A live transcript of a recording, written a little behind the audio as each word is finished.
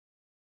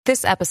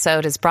This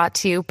episode is brought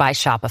to you by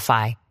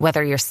Shopify.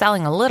 Whether you're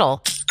selling a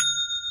little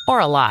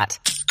or a lot,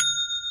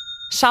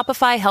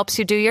 Shopify helps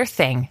you do your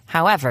thing,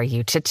 however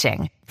you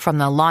cha-ching. From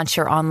the launch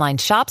your online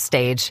shop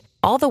stage,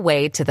 all the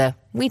way to the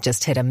we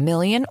just hit 1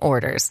 million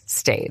orders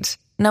stage.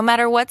 No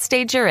matter what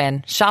stage you're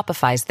in,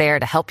 Shopify's there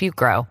to help you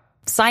grow.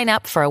 Sign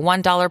up for a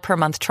 $1 per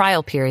month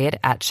trial period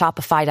at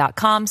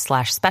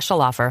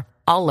shopify.com/special offer,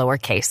 all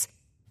lowercase.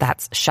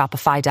 That's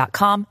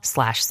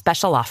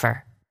shopify.com/special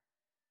offer.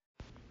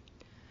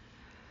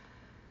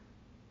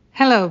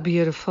 Hello,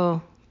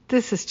 beautiful.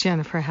 This is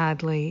Jennifer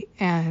Hadley,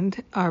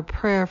 and our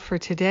prayer for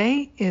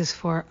today is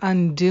for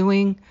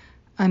undoing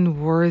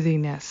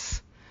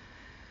unworthiness.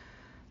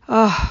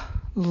 Oh,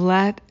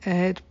 let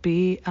it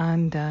be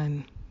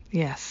undone.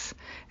 Yes.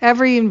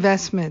 Every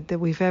investment that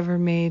we've ever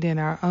made in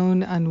our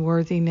own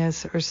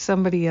unworthiness or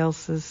somebody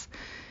else's,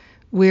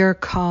 we're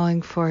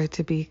calling for it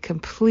to be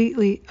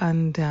completely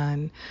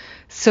undone.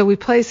 So we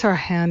place our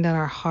hand on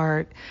our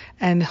heart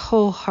and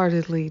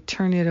wholeheartedly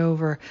turn it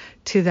over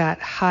to that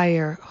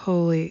higher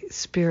Holy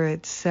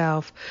Spirit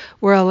self.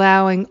 We're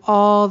allowing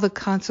all the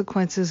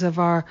consequences of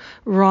our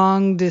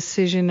wrong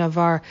decision, of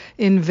our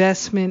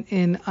investment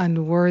in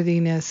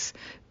unworthiness,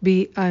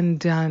 be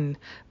undone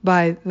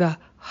by the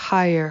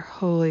higher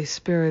Holy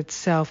Spirit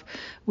self.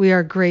 We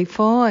are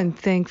grateful and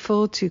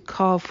thankful to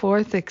call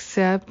forth,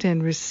 accept,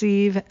 and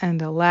receive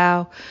and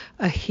allow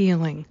a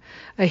healing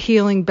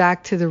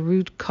back to the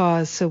root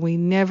cause, so we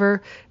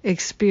never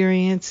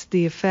experience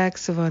the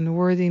effects of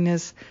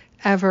unworthiness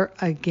ever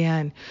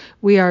again.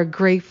 We are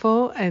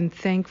grateful and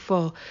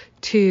thankful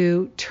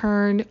to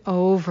turn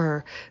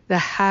over the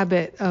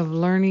habit of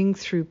learning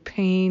through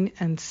pain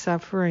and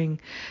suffering.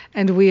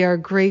 And we are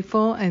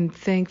grateful and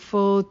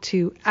thankful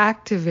to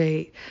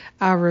activate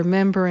our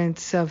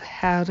remembrance of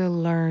how to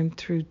learn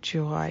through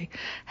joy,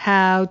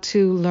 how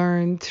to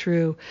learn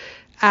through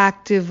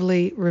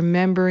actively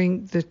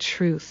remembering the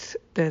truth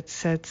that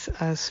sets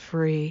us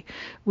free.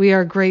 We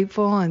are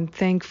grateful and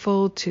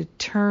thankful to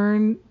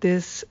turn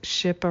this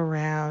ship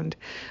around.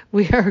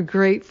 We are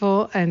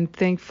grateful and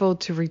thankful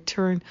to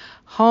return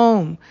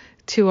home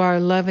to our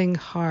loving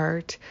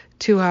heart,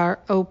 to our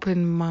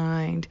open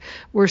mind.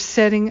 We're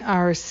setting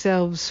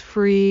ourselves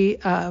free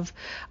of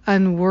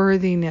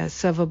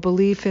unworthiness, of a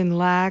belief in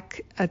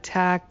lack,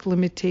 attack,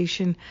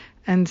 limitation,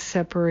 and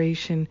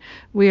separation.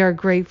 We are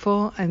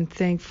grateful and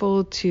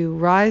thankful to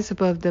rise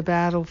above the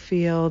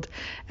battlefield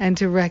and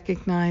to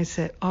recognize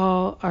that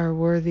all are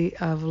worthy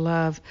of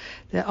love,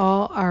 that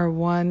all are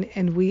one,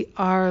 and we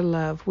are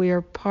love. We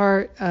are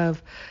part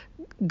of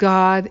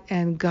God,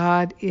 and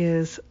God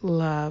is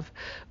love.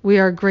 We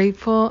are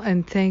grateful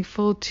and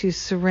thankful to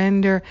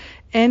surrender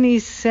any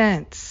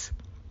sense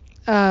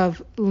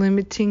of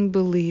limiting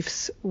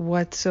beliefs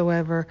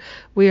whatsoever.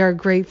 We are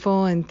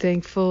grateful and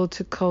thankful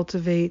to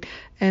cultivate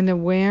an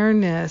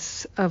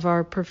awareness of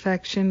our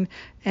perfection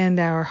and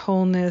our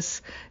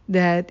wholeness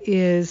that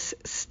is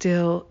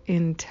still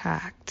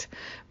intact,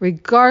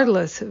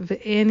 regardless of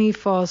any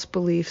false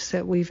beliefs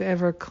that we've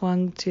ever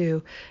clung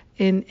to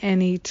in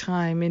any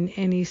time, in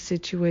any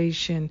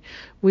situation.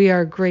 We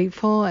are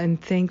grateful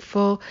and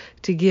thankful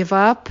to give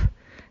up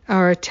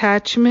our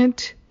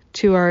attachment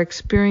to our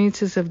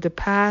experiences of the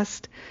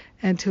past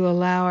and to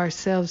allow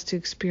ourselves to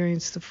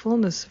experience the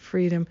fullness of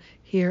freedom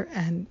here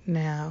and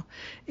now.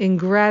 In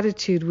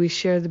gratitude, we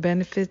share the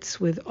benefits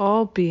with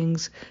all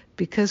beings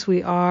because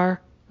we are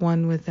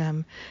one with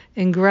them.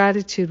 In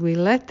gratitude, we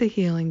let the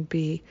healing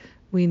be.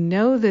 We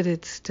know that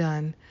it's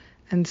done,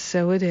 and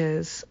so it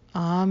is.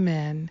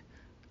 Amen.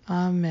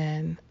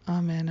 Amen.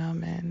 Amen.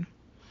 Amen.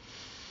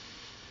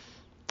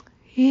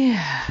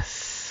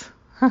 Yes.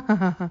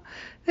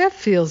 That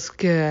feels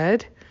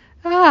good.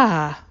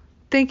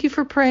 Thank you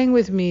for praying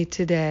with me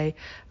today.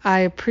 I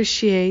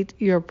appreciate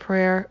your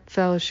prayer,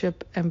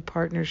 fellowship, and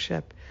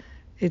partnership.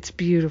 It's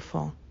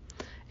beautiful.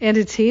 And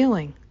it's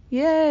healing.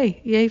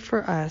 Yay. Yay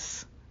for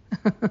us.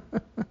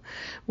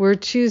 We're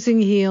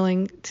choosing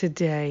healing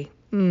today.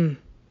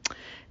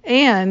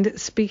 And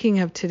speaking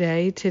of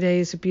today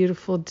is a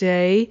beautiful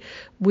day.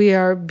 We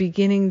are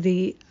beginning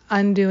the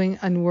Undoing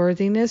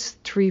Unworthiness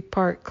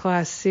 3-part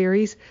class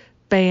series.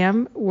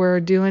 Bam, we're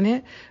doing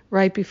it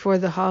right before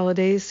the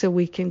holidays so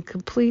we can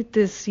complete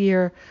this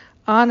year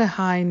on a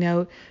high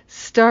note,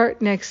 start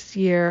next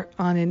year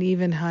on an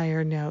even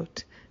higher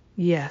note.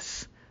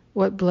 Yes,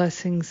 what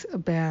blessings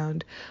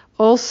abound.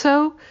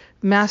 Also,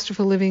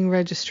 Masterful Living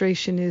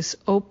registration is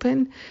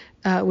open.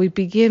 We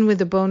begin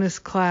with a bonus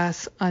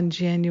class on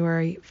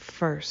January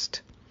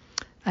 1st.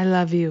 I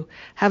love you.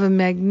 Have a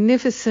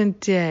magnificent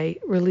day,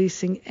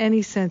 releasing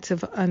any sense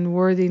of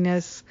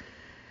unworthiness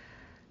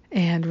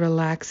and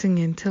relaxing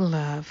into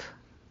love.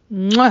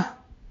 Mwah!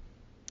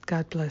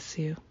 God bless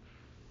you.